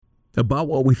About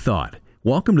what we thought.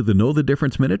 Welcome to the Know the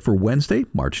Difference Minute for Wednesday,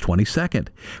 March 22nd.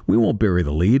 We won't bury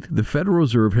the lead. The Federal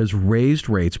Reserve has raised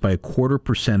rates by a 1/4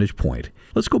 percentage point.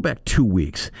 Let's go back 2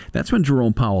 weeks. That's when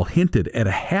Jerome Powell hinted at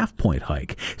a 1/2 point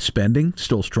hike. Spending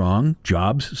still strong,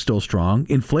 jobs still strong,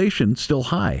 inflation still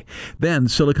high. Then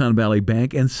Silicon Valley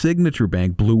Bank and Signature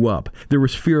Bank blew up. There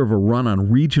was fear of a run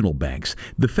on regional banks.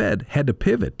 The Fed had to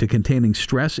pivot to containing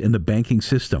stress in the banking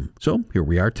system. So here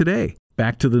we are today.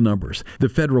 Back to the numbers. The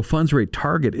federal funds rate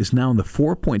target is now in the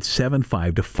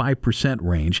 4.75 to 5%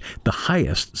 range, the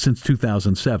highest since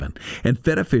 2007. And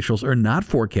Fed officials are not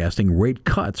forecasting rate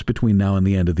cuts between now and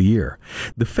the end of the year.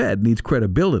 The Fed needs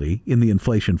credibility in the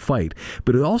inflation fight,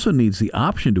 but it also needs the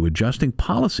option to adjusting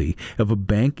policy if a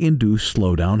bank-induced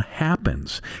slowdown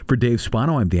happens. For Dave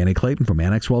Spano, I'm Danny Clayton from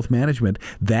Annex Wealth Management.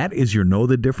 That is your Know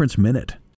the Difference Minute.